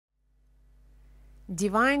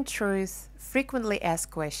Divine truth frequently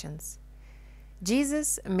asked questions.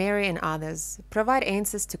 Jesus, Mary and others provide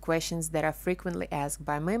answers to questions that are frequently asked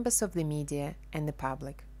by members of the media and the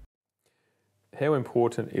public. How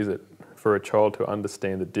important is it for a child to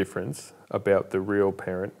understand the difference about the real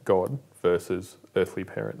parent, God, versus earthly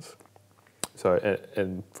parents? So,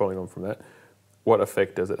 and following on from that, what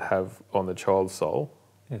effect does it have on the child's soul?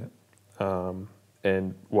 Yeah.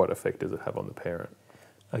 And what effect does it have on the parent?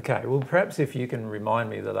 Okay, well perhaps if you can remind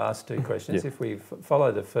me the last two questions, if we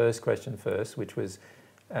follow the first question first, which was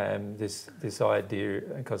this idea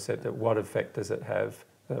and concept of what effect does it have,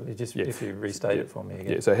 if you restate it for me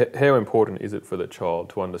again. Yeah, so how important is it for the child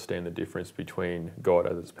to understand the difference between God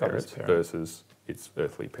as its parents versus its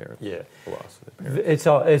earthly parents? Yeah, or us, parents?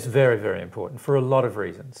 It's very, very important for a lot of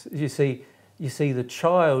reasons. You see, the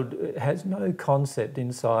child has no concept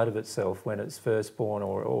inside of itself when it's first born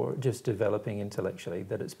or just developing intellectually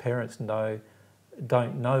that its parents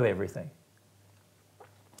don't know everything,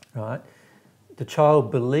 right? The child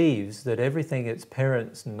believes that everything its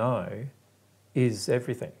parents know is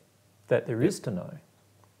everything that there is to know.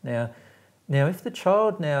 Now, if the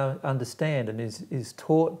child now understands and is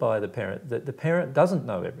taught by the parent that the parent doesn't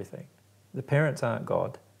know everything, the parents aren't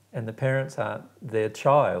God, and the parents aren't their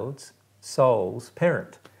child's soul's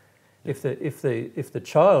parent. If the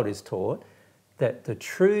child is taught that the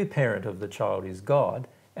true parent of the child is God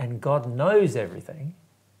and God knows everything,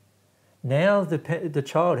 now the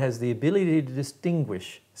child has the ability to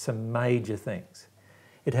distinguish some major things.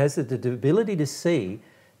 It has the ability to see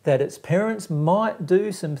that its parents might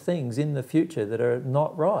do some things in the future that are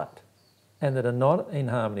not right and that are not in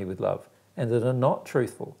harmony with love and that are not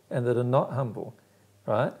truthful and that are not humble,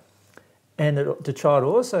 right? And the child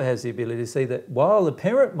also has the ability to see that while the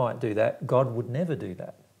parent might do that, God would never do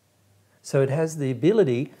that. So it has the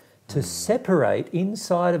ability to separate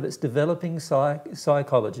inside of its developing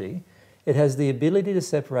psychology. It has the ability to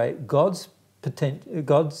separate God's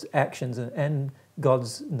actions and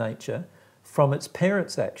God's nature from its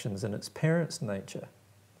parents' actions and its parents' nature.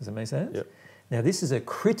 Does that make sense? Yep. Now this is a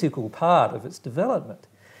critical part of its development.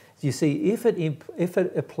 You see, if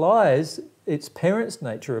it applies its parents'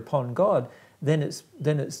 nature upon God, then it's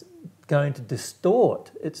going to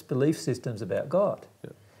distort its belief systems about God.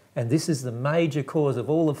 Yep. And this is the major cause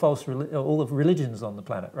of all of religions on the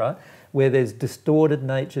planet, right? Where there's distorted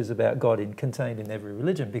natures about God contained in every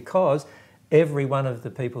religion, because every one of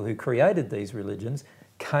the people who created these religions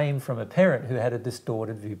came from a parent who had a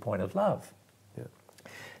distorted viewpoint of love. Yeah.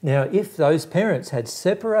 Now, if those parents had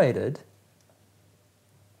separated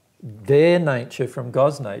their nature from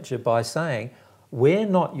God's nature by saying, we're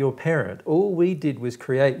not your parent, all we did was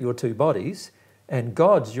create your two bodies, and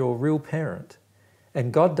God's your real parent,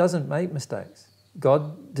 and God doesn't make mistakes.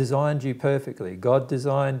 God designed you perfectly. God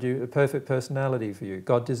designed you a perfect personality for you.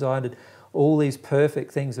 God designed all these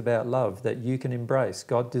perfect things about love that you can embrace.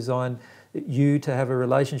 God designed you to have a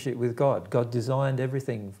relationship with God. God designed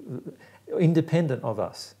everything independent of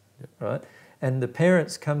us, right? And the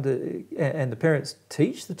parents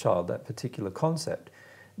teach the child that particular concept.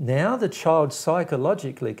 Now the child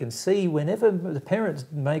psychologically can see whenever the parents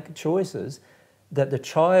make choices that the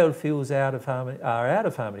child feels out of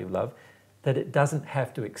harmony with love, that it doesn't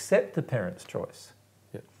have to accept the parent's choice.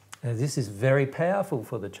 Yep. Now this is very powerful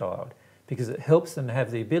for the child, because it helps them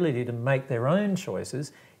have the ability to make their own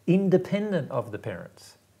choices independent of the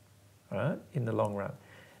parents, right, in the long run,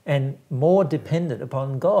 and more dependent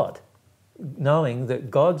upon God, knowing that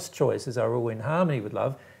God's choices are all in harmony with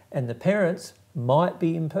love, and the parents might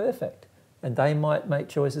be imperfect, and they might make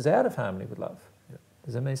choices out of harmony with love. Yep.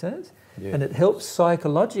 Does that make sense? Yeah. And it helps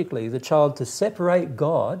psychologically the child to separate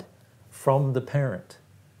God from the parent,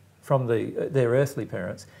 from their earthly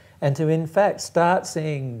parents, and to in fact start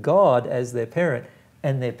seeing God as their parent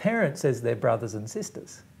and their parents as their brothers and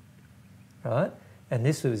sisters, right? And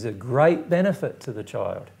this was a great benefit to the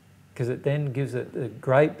child, because it then gives it a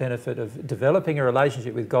great benefit of developing a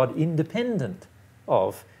relationship with God independent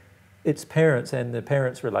of its parents and the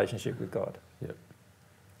parents' relationship with God. Yep.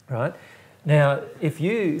 Right? Now, if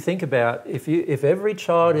you think about, if every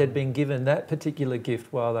child had been given that particular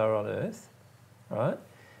gift while they were on earth, right,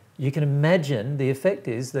 you can imagine the effect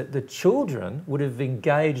is that the children would have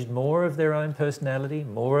engaged more of their own personality,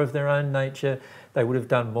 more of their own nature. They would have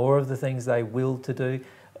done more of the things they willed to do.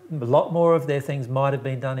 A lot more of their things might have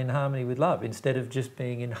been done in harmony with love, instead of just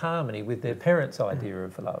being in harmony with their parents' idea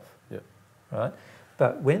of love. Yep. Right?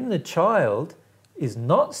 But when the child is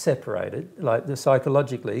not separated, like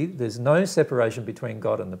psychologically, there's no separation between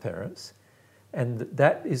God and the parents, and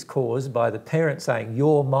that is caused by the parent saying,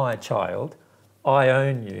 you're my child, I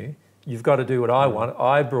own you, You've got to do what I want.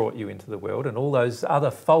 I brought you into the world, and all those other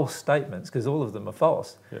false statements, because all of them are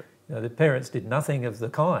false. Yeah. You know, the parents did nothing of the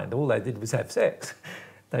kind. All they did was have sex.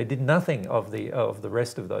 They did nothing of the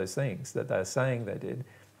rest of those things that they're saying they did.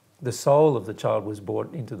 The soul of the child was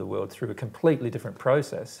brought into the world through a completely different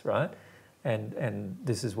process, right? And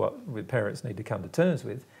this is what parents need to come to terms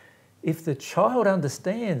with. If the child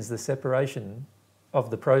understands the separation of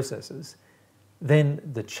the processes, then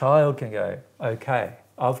the child can go, okay,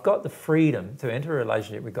 I've got the freedom to enter a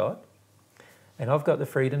relationship with God, and I've got the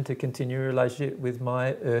freedom to continue a relationship with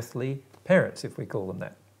my earthly parents, if we call them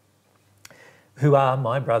that, who are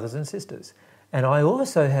my brothers and sisters. And I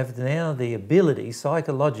also have now the ability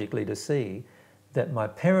psychologically to see that my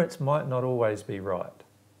parents might not always be right.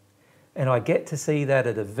 And I get to see that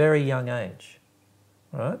at a very young age,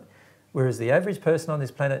 right? Whereas the average person on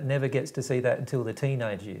this planet never gets to see that until the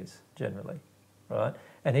teenage years, generally, right?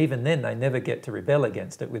 And even then, they never get to rebel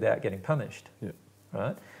against it without getting punished,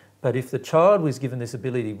 right? But if the child was given this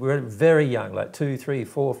ability very young, like 2, 3,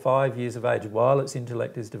 4, 5 years of age, while its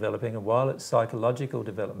intellect is developing and while its psychological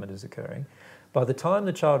development is occurring, by the time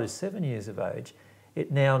the child is 7 years of age,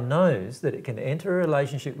 it now knows that it can enter a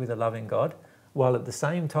relationship with a loving God while at the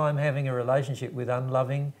same time having a relationship with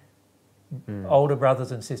unloving older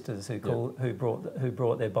brothers and sisters who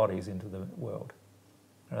brought their bodies into the world,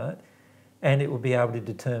 right? And it will be able to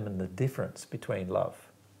determine the difference between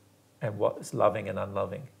love and what's loving and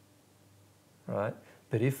unloving, right?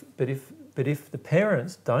 But if the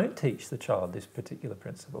parents don't teach the child this particular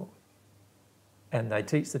principle, and they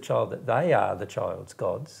teach the child that they are the child's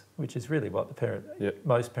gods, which is really what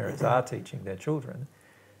most parents are teaching their children,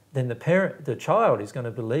 then the child is going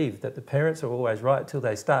to believe that the parents are always right till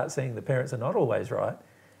they start seeing the parents are not always right.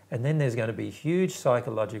 And then there's going to be huge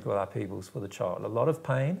psychological upheavals for the child, a lot of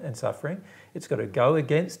pain and suffering. It's got to go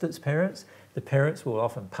against its parents. The parents will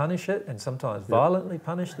often punish it and sometimes violently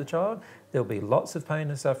punish the child. There'll be lots of pain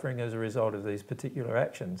and suffering as a result of these particular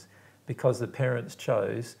actions because the parents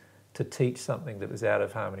chose to teach something that was out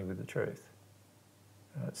of harmony with the truth.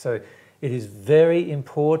 Right? So it is very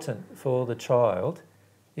important for the child,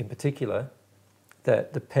 in particular,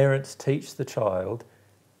 that the parents teach the child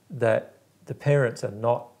that the parents are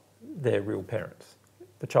not their real parents,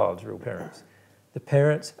 the child's real parents. The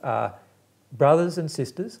parents are brothers and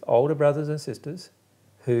sisters, older brothers and sisters,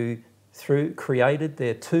 who created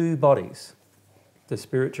their two bodies, the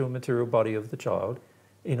spiritual and material body of the child,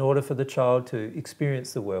 in order for the child to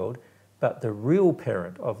experience the world, but the real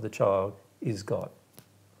parent of the child is God.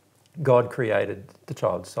 God created the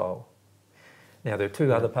child's soul. Now, there are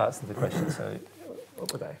two other parts of the question, so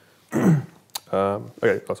what were they?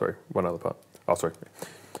 Okay, one other part.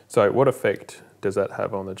 So what effect does that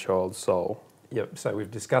have on the child's soul? Yep, so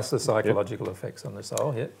we've discussed the psychological effects on the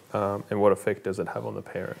soul, and what effect does it have on the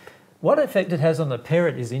parent? What effect it has on the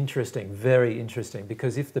parent is interesting, very interesting,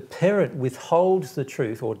 because if the parent withholds the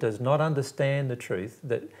truth or does not understand the truth,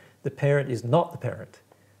 that the parent is not the parent,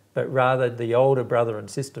 but rather the older brother and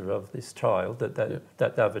sister of this child that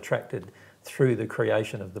they've attracted through the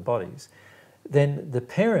creation of the bodies, then the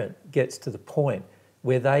parent gets to the point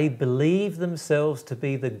where they believe themselves to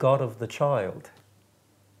be the God of the child.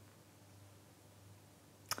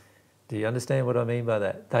 Do you understand what I mean by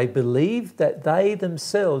that? They believe that they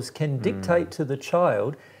themselves can dictate to the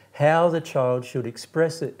child how the child should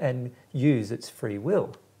express it and use its free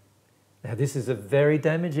will. Now, this is a very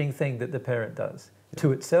damaging thing that the parent does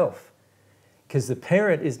to itself, because the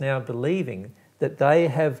parent is now believing that they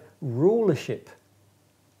have rulership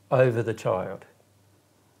over the child.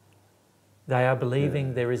 They are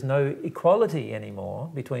believing there is no equality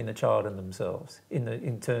anymore between the child and themselves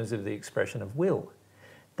in terms of the expression of will.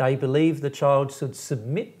 They believe the child should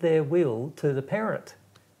submit their will to the parent.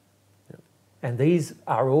 And these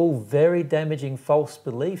are all very damaging false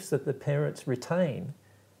beliefs that the parents retain.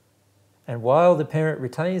 And while the parent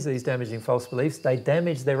retains these damaging false beliefs, they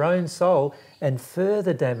damage their own soul and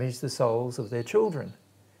further damage the souls of their children.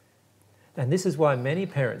 And this is why many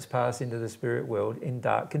parents pass into the spirit world in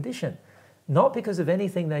dark condition. Not because of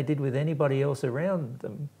anything they did with anybody else around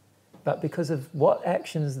them, but because of what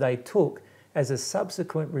actions they took as a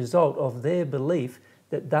subsequent result of their belief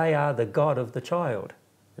that they are the God of the child,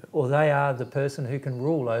 or they are the person who can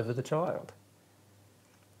rule over the child.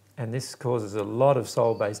 And this causes a lot of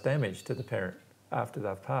soul-based damage to the parent after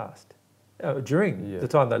they've passed. During the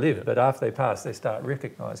time they live, but after they pass, they start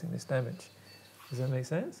recognising this damage. Does that make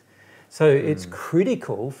sense? So it's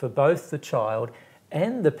critical for both the child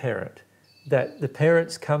and the parent that the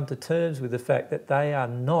parents come to terms with the fact that they are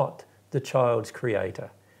not the child's creator.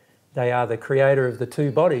 They are the creator of the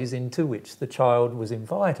two bodies into which the child was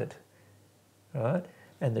invited, right?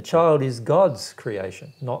 And the child is God's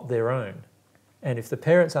creation, not their own. And if the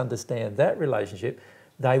parents understand that relationship,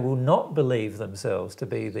 they will not believe themselves to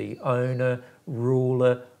be the owner,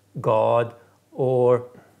 ruler, God, or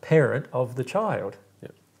parent of the child.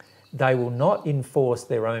 Yep. They will not enforce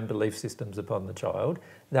their own belief systems upon the child.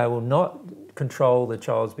 They will not control the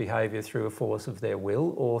child's behaviour through a force of their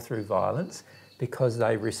will or through violence, because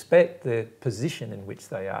they respect the position in which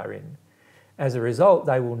they are in. As a result,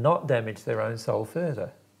 they will not damage their own soul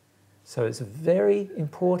further. So it's a very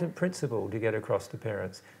important principle to get across to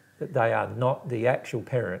parents, that they are not the actual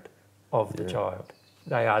parent of the child.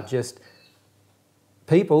 They are just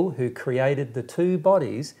people who created the two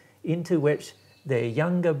bodies into which their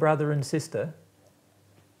younger brother and sister,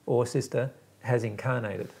 or sister, has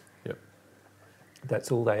incarnated. Yep.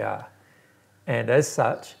 That's all they are. And as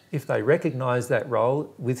such, if they recognise that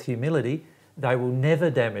role with humility, they will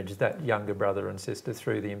never damage that younger brother and sister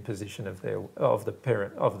through the imposition of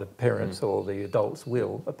the parents or the adult's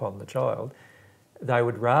will upon the child. They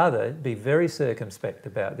would rather be very circumspect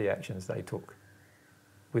about the actions they took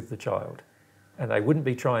with the child. And they wouldn't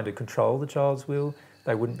be trying to control the child's will.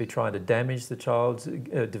 They wouldn't be trying to damage the child's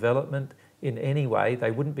development in any way.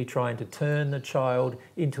 They wouldn't be trying to turn the child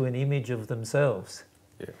into an image of themselves.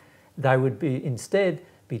 Yeah. They would be instead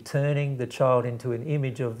be turning the child into an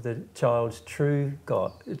image of the child's true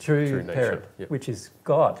parent, nature. Yep. which is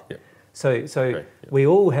God. Yep. So Yep. we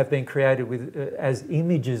all have been created with as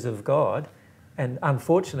images of God, and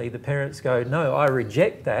unfortunately the parents go, no, I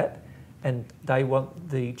reject that, and they want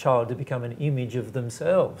the child to become an image of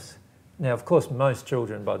themselves. Now, of course, most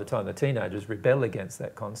children, by the time they're teenagers, rebel against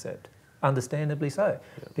that concept, understandably so,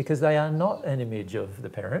 because they are not an image of the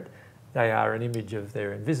parent. They are an image of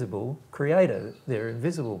their invisible creator, their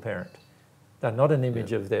invisible parent. They're not an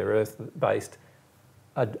image of their earth-based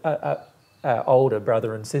older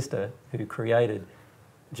brother and sister who created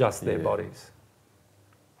just their bodies.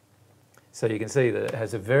 So you can see that it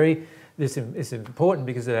has a it's important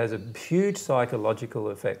because it has a huge psychological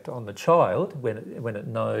effect on the child when it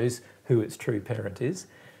knows who its true parent is,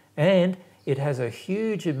 and it has a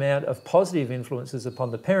huge amount of positive influences upon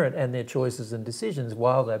the parent and their choices and decisions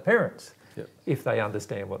while they're parents, if they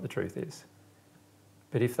understand what the truth is.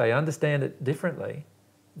 But if they understand it differently,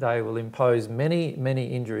 they will impose many, many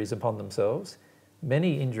injuries upon themselves,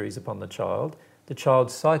 many injuries upon the child. The child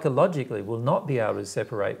psychologically will not be able to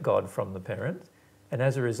separate God from the parent, and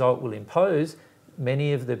as a result will impose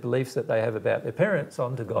many of the beliefs that they have about their parents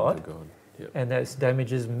onto God, and that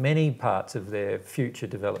damages many parts of their future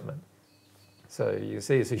development. So you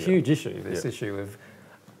see it's a huge issue, this issue of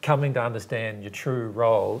coming to understand your true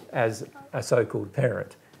role as a so-called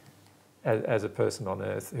parent, as a person on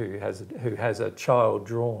earth who has a child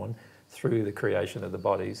drawn through the creation of the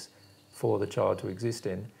bodies for the child to exist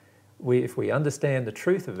in. If we understand the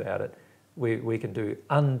truth about it, we can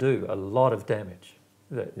undo a lot of damage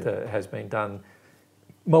that has been done,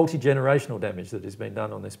 multi-generational damage that has been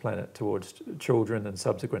done on this planet towards children and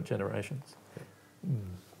subsequent generations. Yeah.